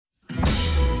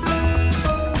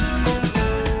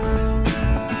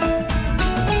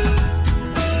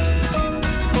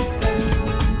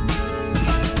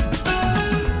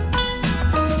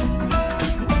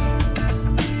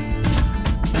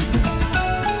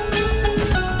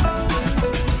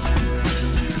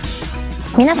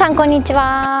皆さんこんにち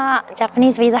は。ジャパニ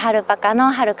ーズ with ハルパカ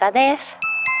のはるかです。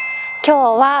今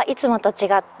日はいつもと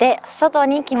違って外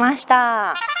に来まし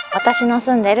た。私の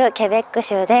住んでるケベック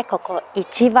州でここ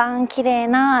一番綺麗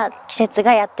な季節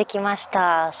がやってきまし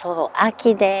た。そう、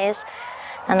秋です。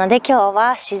なので今日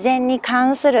は自然に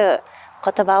関する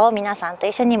言葉を皆さんと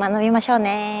一緒に学びましょう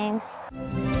ね。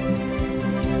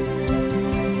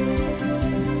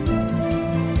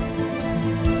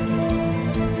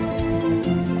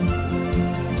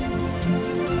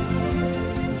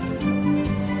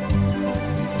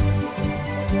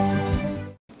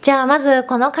じゃあまず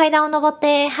この階段を登っ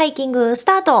てハイキングス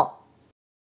タート。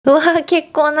うわ、結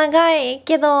構長い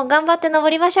けど頑張って登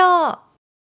りましょう。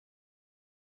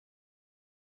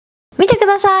見てく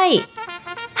ださい。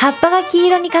葉っぱが黄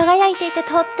色に輝いていて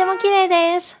とっても綺麗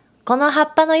です。この葉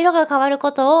っぱの色が変わる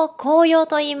ことを紅葉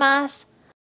と言います。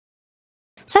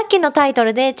さっきのタイト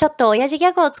ルでちょっと親父ギ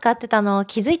ャグを使ってたの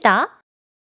気づいた？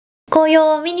紅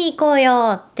葉を見に行こう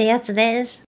よってやつで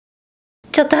す。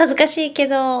ちょっと恥ずかしいけ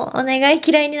ど、お願い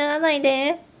嫌いにならない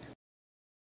で。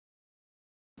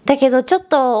だけどちょっ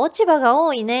と落ち葉が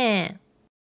多いね。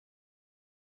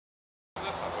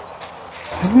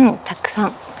たくさ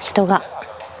ん人が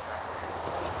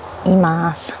い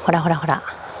ます。ほらほらほら。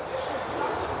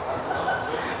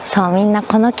そう、みんな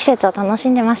この季節を楽し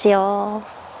んでますよ。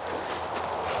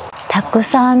たく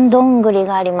さんどんぐり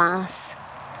があります。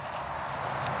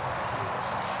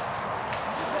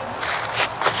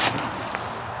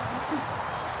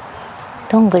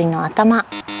どんぐりの頭、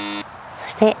そ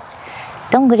して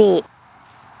どんぐり。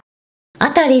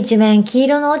辺り一面黄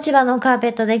色の落ち葉のカーペ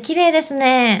ットで綺麗です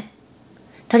ね。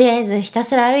とりあえずひた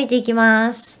すら歩いていき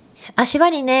ます。足場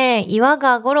にね、岩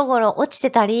がゴロゴロ落ち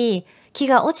てたり、木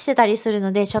が落ちてたりする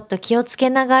のでちょっと気をつけ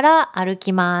ながら歩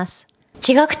きます。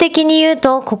地学的に言う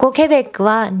と、ここケベック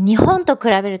は日本と比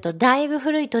べるとだいぶ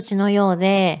古い土地のよう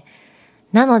で、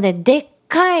なのででっ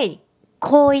かい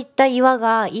こういった岩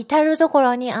が至るとこ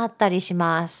ろにあったりし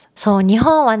ます。そう、日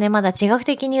本はね、まだ地学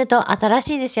的に言うと新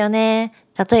しいですよね。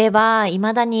例えば、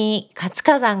未だに活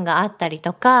火山があったり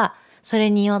とか、そ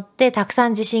れによってたくさ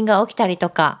ん地震が起きたり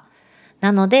とか。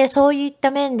なので、そういっ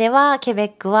た面ではケベ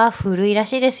ックは古いら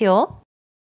しいですよ。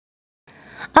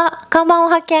あ、看板を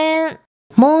発見。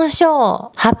紋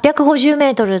章850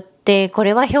メートルってこ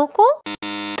れは標高？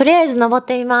とりあえず登っ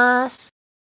てみます。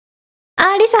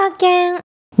あ、リス発見。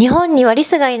日本にはリ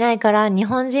スがいないから日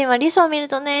本人はリスを見る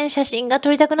とね、写真が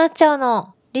撮りたくなっちゃう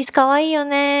の。リスかわいいよ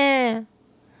ね。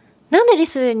なんでリ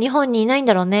ス日本にいないん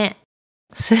だろうね。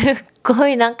すっご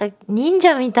いなんか忍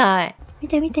者みたい。見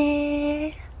て見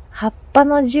て。葉っぱ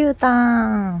の絨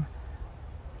毯。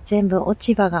全部落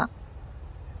ち葉が。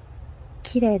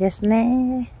綺麗です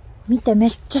ね。見てめ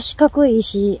っちゃ四角い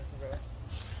石。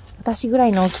私ぐら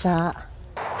いの大きさ。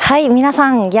はい、皆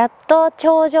さん、やっと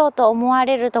頂上と思わ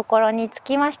れるところに着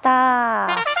きました。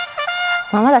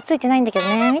まだ着いてないんだけど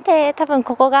ね。見て、多分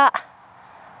ここが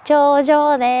頂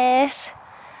上です。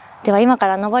では今か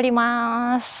ら登り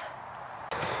ます。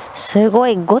すご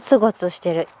いゴツゴツし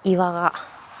てる岩が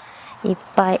いっ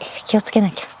ぱい。気をつけな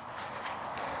きゃ。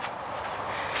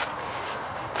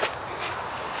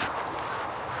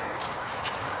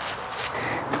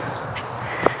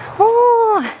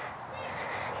おー、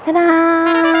ただー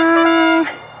ん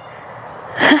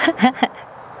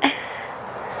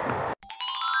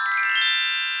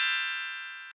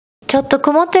ちょっと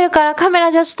曇ってるからカメ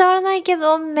ラじゃ伝わらないけ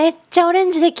ど、めっちゃオレ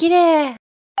ンジで綺麗。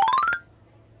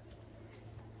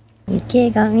池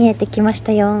が見えてきまし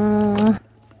たよー。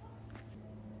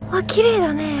あ、綺麗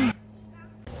だね。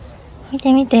見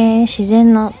て見て、自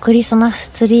然のクリスマス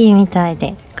ツリーみたい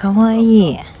でかわ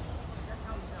いい。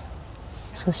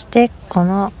そしてこ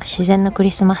の自然のク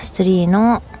リスマスツリー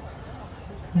の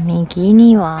右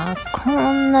にはこ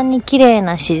んなに綺麗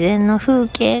な自然の風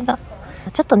景が。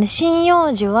ちょっとね、針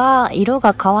葉樹は色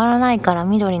が変わらないから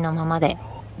緑のままで。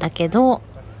だけど、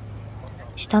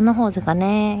下の方とか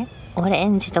ね、オレ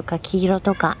ンジとか黄色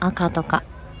とか赤とか。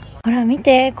ほら見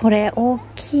て、これ大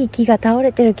きい木が倒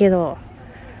れてるけど、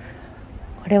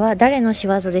これは誰の仕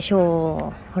業でし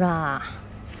ょう。ほら、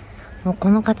もう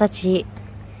この形。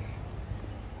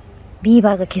ビー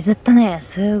バーが削ったね。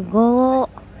すごー。